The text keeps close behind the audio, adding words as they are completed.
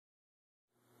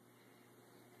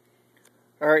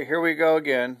Alright, here we go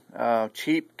again.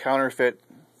 Cheap counterfeit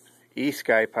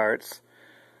ESKY parts.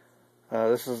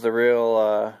 This is the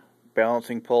real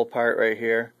balancing pole part right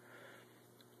here.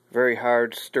 Very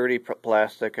hard, sturdy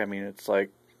plastic. I mean, it's like,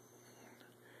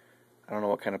 I don't know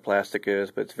what kind of plastic it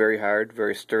is, but it's very hard,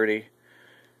 very sturdy.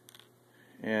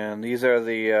 And these are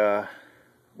the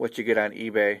what you get on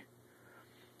eBay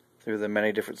through the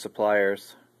many different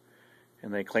suppliers.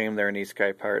 And they claim they're an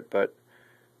ESKY part, but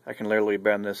I can literally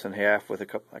bend this in half with a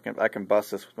couple. I can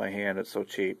bust this with my hand. It's so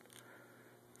cheap.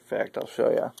 In fact, I'll show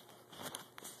you.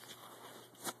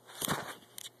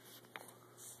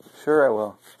 Sure, I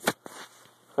will.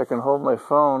 If I can hold my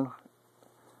phone.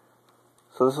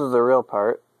 So this is the real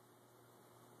part.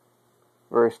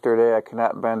 Very sturdy. I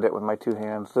cannot bend it with my two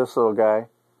hands. This little guy.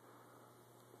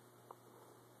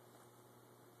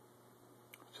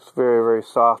 Just very, very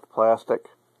soft plastic.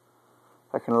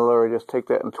 I can literally just take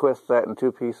that and twist that in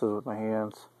two pieces with my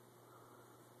hands.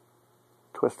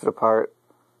 Twist it apart.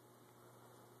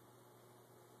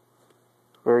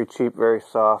 Very cheap, very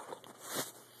soft.